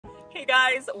Hey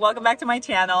guys, welcome back to my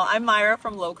channel. I'm Myra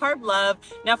from Low Carb Love.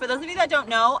 Now, for those of you that don't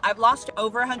know, I've lost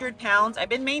over 100 pounds. I've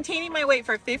been maintaining my weight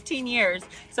for 15 years.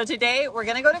 So today we're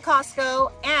gonna go to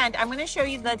Costco and I'm gonna show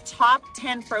you the top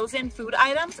 10 frozen food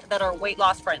items that are weight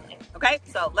loss friendly. Okay,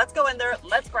 so let's go in there,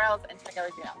 let's browse and check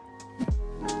everything out.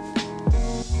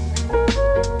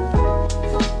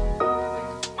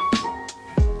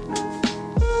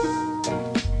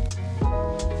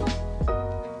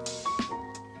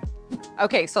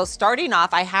 Okay, so starting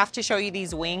off, I have to show you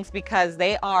these wings because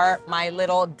they are my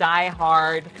little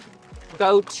die-hard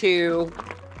go-to.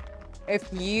 If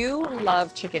you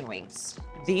love chicken wings,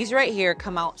 these right here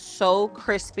come out so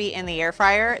crispy in the air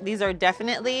fryer. These are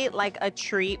definitely like a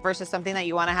treat versus something that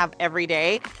you want to have every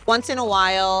day. Once in a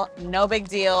while, no big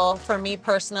deal for me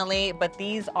personally, but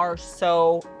these are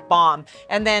so bomb.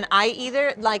 And then I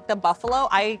either like the buffalo,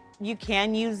 you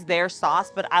can use their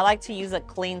sauce, but I like to use a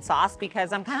clean sauce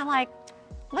because I'm kind of like,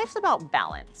 life's about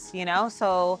balance, you know?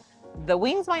 So the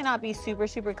wings might not be super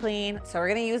clean, so we're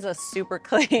gonna use a super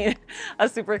clean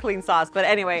sauce. But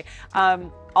anyway,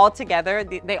 all together,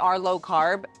 they are low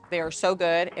carb. They are so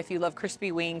good. If you love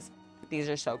crispy wings, these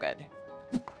are so good.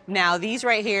 Now these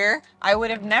right here, I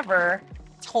would have never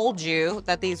told you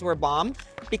that these were bomb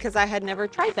because I had never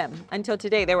tried them until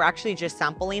today. They were actually just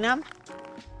sampling them.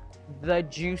 The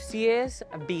juiciest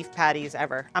beef patties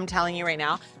ever. I'm telling you right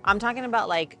now. I'm talking about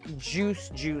like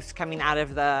juice coming out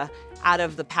of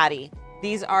the patty.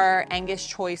 These are Angus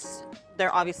choice.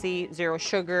 They're obviously 0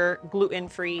 sugar,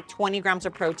 gluten-free, 20 grams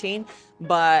of protein.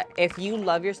 But if you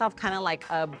love yourself kind of like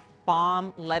a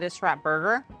bomb lettuce wrap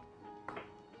burger,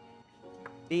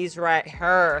 these right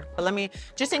here. But let me,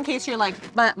 just in case you're like,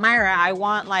 but Myra, I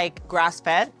want like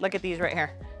grass-fed. Look at these right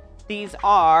here.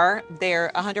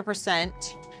 They're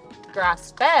 100%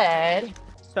 grass-fed.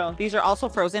 So these are also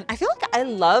frozen. I feel like I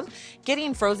love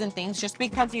getting frozen things just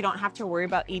because you don't have to worry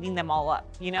about eating them all up,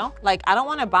 you know? Like I don't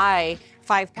want to buy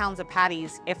 5 pounds of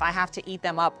patties if I have to eat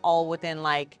them up all within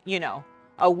like, you know,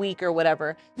 a week or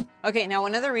whatever. Okay, now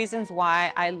one of the reasons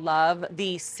why I love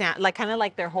the kind of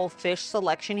like their whole fish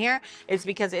selection here is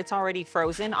because it's already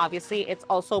frozen. Obviously, it's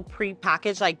also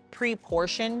pre-packaged, like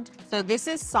pre-portioned. So this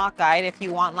is sockeye if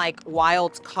you want like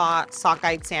wild caught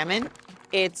sockeyed salmon.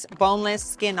 It's boneless,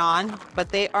 skin on, but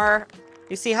they are,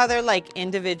 you see how they're like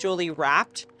individually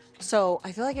wrapped? So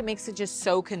I feel like it makes it just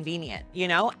so convenient, you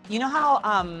know? You know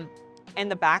how in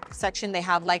the back section they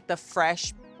have like the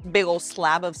fresh big old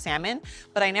slab of salmon,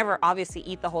 but I never obviously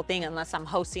eat the whole thing unless I'm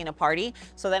hosting a party.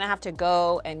 So then I have to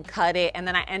go and cut it and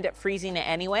then I end up freezing it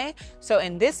anyway. So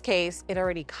in this case, it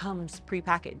already comes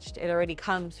pre-packaged. It already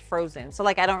comes frozen. So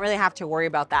like, I don't really have to worry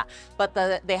about that. But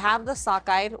they have the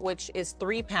sockeye, which is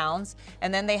 3 pounds.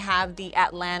 And then they have the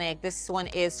Atlantic. This one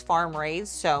is farm raised.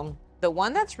 So the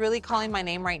one that's really calling my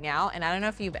name right now, and I don't know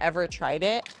if you've ever tried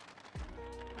it,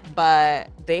 but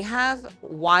they have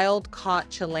wild caught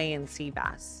Chilean sea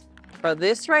bass. Bro,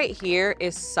 this right here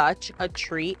is such a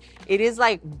treat. It is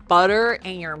like butter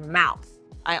in your mouth.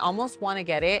 I almost want to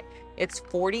get it. It's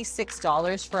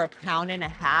 $46 for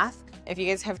 1.5 pounds. If you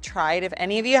guys have tried, if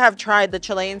any of you have tried the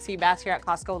Chilean sea bass here at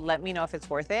Costco, let me know if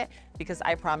it's worth it because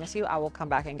I promise you I will come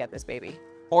back and get this baby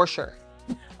for sure.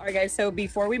 All right guys, so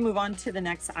before we move on to the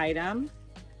next item,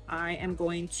 I am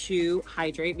going to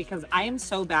hydrate because I am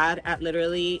so bad at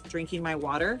literally drinking my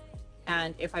water.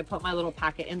 And if I put my little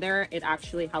packet in there, it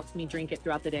actually helps me drink it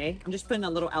throughout the day. I'm just putting a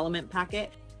little element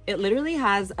packet. It literally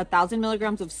has 1,000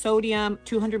 milligrams of sodium,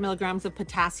 200 milligrams of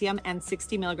potassium, and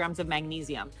 60 milligrams of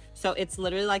magnesium. So it's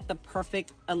literally like the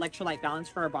perfect electrolyte balance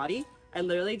for our body. I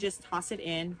literally just toss it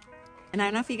in. And I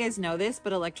don't know if you guys know this,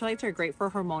 but electrolytes are great for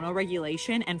hormonal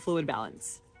regulation and fluid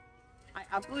balance. I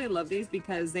absolutely love these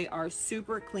because they are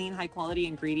super clean, high quality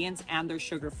ingredients and they're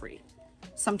sugar free.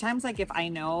 Sometimes like if I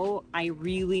know I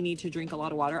really need to drink a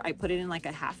lot of water, I put it in like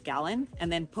a 1/2 gallon and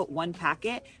then put 1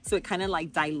 packet. So it kind of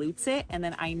like dilutes it. And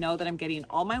then I know that I'm getting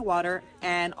all my water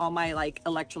and all my like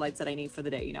electrolytes that I need for the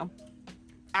day, you know?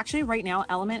 Actually right now,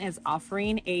 Element is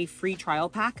offering a free trial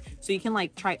pack. So you can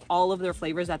like try all of their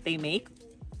flavors that they make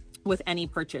with any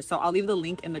purchase. So I'll leave the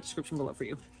link in the description below for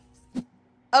you.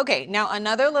 Okay, now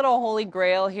another little holy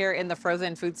grail here in the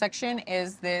frozen food section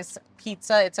is this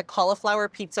pizza. It's a cauliflower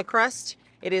pizza crust.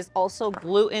 It is also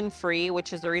gluten-free,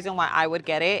 which is the reason why I would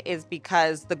get it, is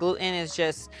because the gluten is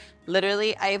just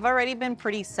literally, I've already been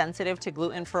pretty sensitive to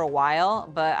gluten for a while,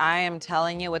 but I am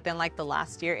telling you within like the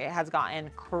last year, it has gotten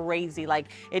crazy.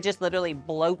 Like it just literally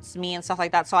bloats me and stuff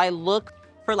like that. So I look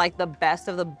for like the best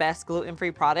of the best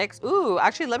gluten-free products. Ooh,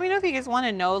 actually, let me know if you guys want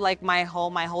to know like my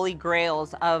holy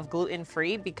grails of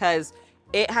gluten-free because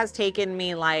it has taken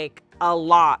me like a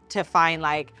lot to find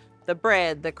like the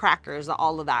bread, the crackers,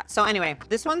 all of that. So anyway,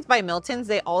 this one's by Milton's.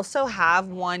 They also have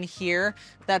one here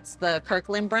that's the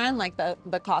Kirkland brand, like the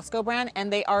Costco brand,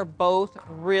 and they are both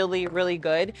really, really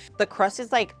good. The crust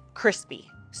is like crispy.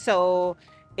 So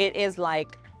it is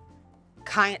like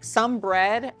some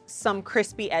bread, some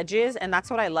crispy edges, and that's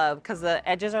what I love because the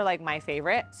edges are like my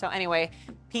favorite. So anyway,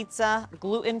 pizza,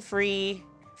 gluten-free,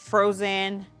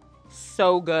 frozen,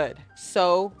 so good.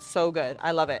 So good.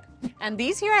 I love it. And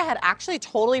these here, I had actually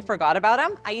totally forgot about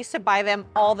them. I used to buy them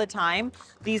all the time.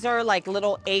 These are like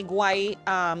little egg white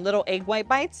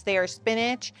bites. They are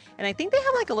spinach, and I think they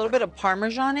have like a little bit of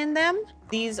Parmesan in them.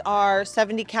 These are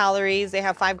 70 calories. They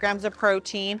have 5 grams of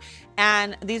protein,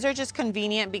 and these are just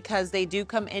convenient because they do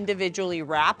come individually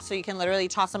wrapped. So you can literally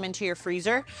toss them into your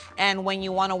freezer. And when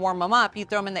you want to warm them up, you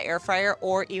throw them in the air fryer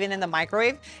or even in the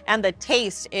microwave. And the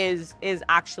taste is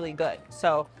actually good.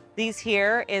 So these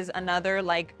here is another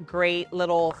like great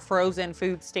little frozen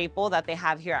food staple that they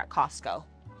have here at Costco.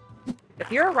 If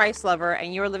you're a rice lover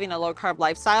and you're living a low carb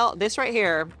lifestyle, this right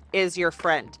here is your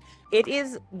friend. It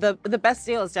is the best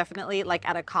deal is definitely like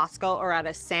at a Costco or at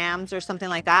a Sam's or something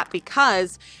like that,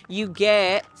 because you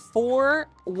get 4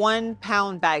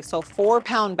 1-pound bags. So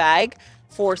 4-pound bag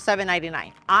for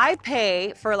 $7.99. I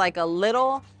pay for like a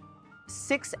little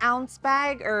 6-ounce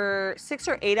bag or 6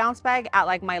 or 8-ounce bag at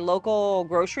like my local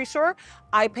grocery store.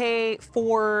 I pay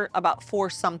about four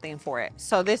something for it.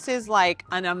 So this is like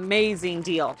an amazing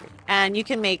deal. And you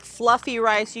can make fluffy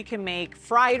rice, you can make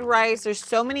fried rice. There's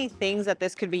so many things that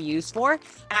this could be used for.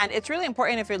 And it's really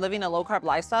important if you're living a low carb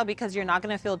lifestyle because you're not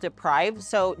going to feel deprived.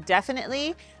 So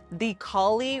definitely the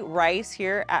cauli rice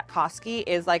here at Costco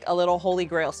is like a little holy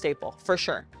grail staple for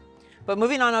sure. But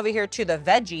moving on over here to the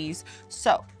veggies.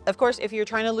 So of course, if you're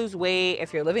trying to lose weight,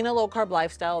 if you're living a low carb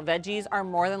lifestyle, veggies are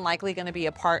more than likely going to be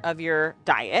a part of your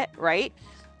diet, right?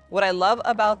 What I love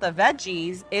about the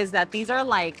veggies is that these are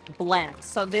like blends.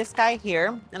 So this guy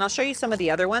here, and I'll show you some of the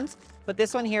other ones, but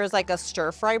this one here is like a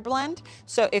stir fry blend.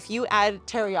 So if you add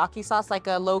teriyaki sauce, like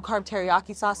a low carb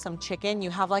teriyaki sauce, some chicken,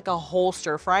 you have like a whole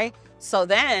stir fry. So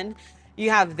then you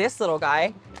have this little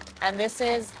guy, and this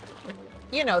is,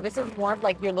 you know, this is more of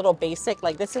like your little basic,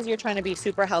 like this is, you're trying to be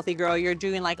super healthy girl. You're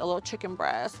doing like a little chicken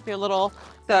breast, your little,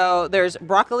 so there's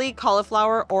broccoli,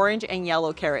 cauliflower, orange, and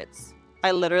yellow carrots.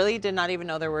 I literally did not even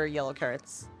know there were yellow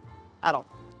carrots at all.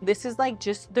 This is like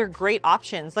just, they're great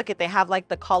options. Look at, they have like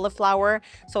the cauliflower.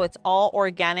 So it's all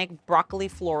organic broccoli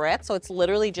florets. So it's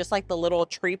literally just like the little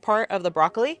tree part of the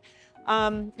broccoli.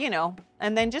 You know,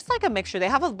 and then just like a mixture. They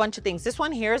have a bunch of things. This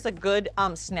one here is a good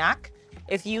snack.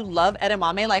 If you love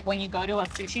edamame, like when you go to a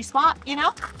sushi spot, you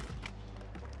know,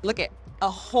 look at a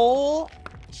whole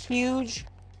huge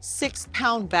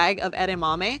 6-pound bag of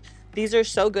edamame. These are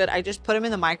so good. I just put them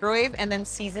in the microwave and then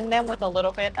season them with a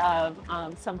little bit of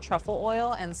some truffle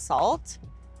oil and salt.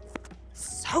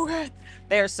 So good.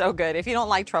 They're so good. If you don't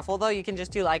like truffle though, you can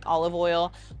just do like olive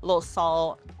oil, a little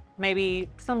salt, maybe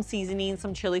some seasoning,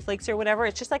 some chili flakes or whatever.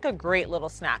 It's just like a great little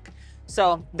snack.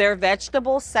 So their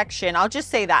vegetable section, I'll just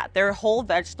say that their whole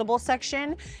vegetable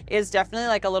section is definitely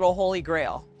like a little holy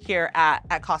grail here at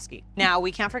Costco. Now we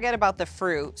can't forget about the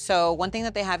fruit. So one thing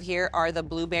that they have here are the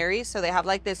blueberries. So they have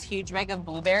like this huge bag of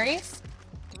blueberries,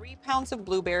 3 pounds of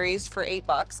blueberries for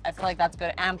 $8. I feel like that's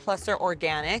good. And plus they're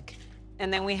organic.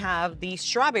 And then we have the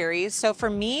strawberries. So for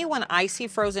me, when I see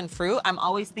frozen fruit, I'm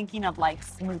always thinking of like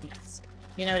smoothies.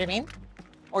 You know what I mean?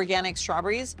 Organic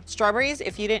strawberries. Strawberries,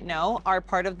 if you didn't know, are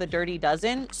part of the Dirty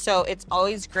Dozen. So it's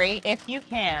always great if you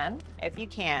can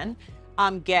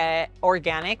get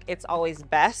organic. It's always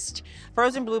best.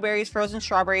 Frozen blueberries, frozen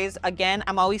strawberries. Again,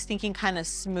 I'm always thinking kind of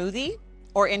smoothie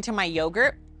or into my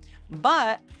yogurt.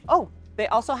 But oh, they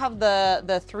also have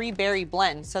the 3-berry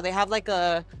blend. So they have like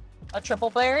a triple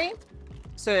berry.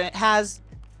 So it has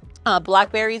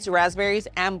blackberries, raspberries,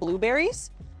 and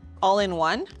blueberries all in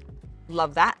one.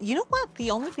 Love that. You know what?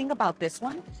 The only thing about this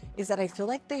one is that I feel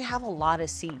like they have a lot of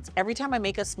seeds. Every time I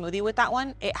make a smoothie with that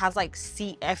one, it has like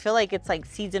seed. I feel like it's like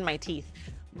seeds in my teeth.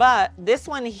 But this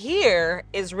one here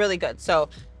is really good. So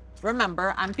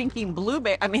remember, I'm thinking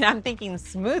I'm thinking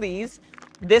smoothies.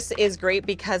 This is great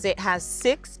because it has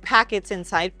 6 packets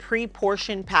inside,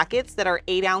 pre-portioned packets that are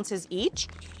 8 ounces each.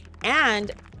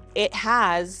 And it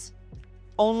has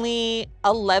only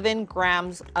 11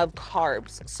 grams of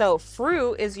carbs. So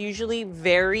fruit is usually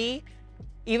very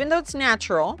even though it's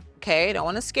natural, okay, I don't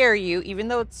want to scare you, even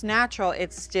though it's natural,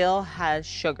 it still has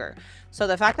sugar. So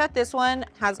the fact that this one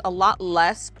has a lot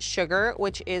less sugar,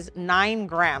 which is 9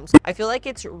 grams, I feel like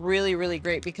it's really, really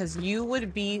great because you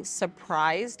would be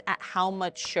surprised at how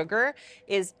much sugar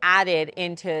is added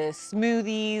into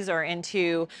smoothies or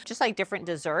into just like different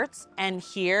desserts. And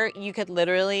here you could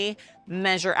literally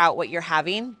measure out what you're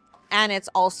having. And it's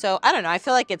also, I don't know, I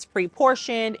feel like it's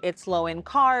pre-portioned, it's low in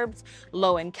carbs,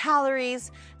 low in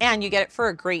calories, and you get it for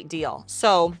a great deal.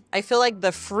 So I feel like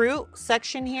the fruit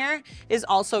section here is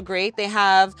also great. They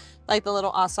have like the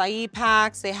little acai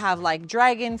packs, they have like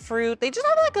dragon fruit. They just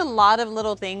have like a lot of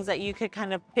little things that you could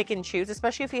kind of pick and choose,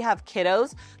 especially if you have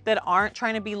kiddos that aren't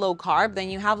trying to be low carb, then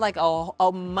you have like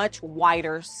a much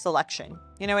wider selection.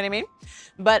 You know what I mean?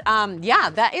 But yeah,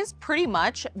 that is pretty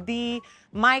much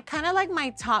my kind of like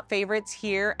my top favorites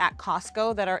here at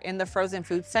Costco that are in the frozen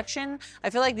food section. I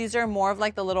feel like these are more of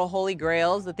like the little holy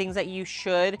grails, the things that you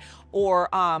should, or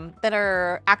that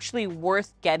are actually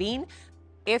worth getting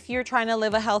if you're trying to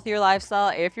live a healthier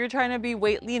lifestyle, if you're trying to be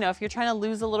if you're trying to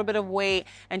lose a little bit of weight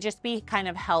and just be kind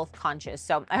of health conscious.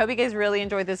 So I hope you guys really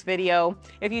enjoyed this video.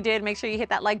 If you did, make sure you hit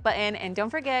that like button and don't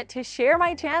forget to share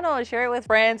my channel, share it with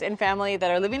friends and family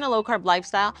that are living a low carb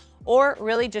lifestyle or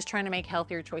really just trying to make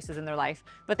healthier choices in their life.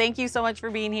 But thank you so much for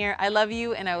being here. I love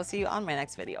you and I will see you on my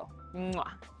next video.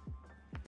 Mwah.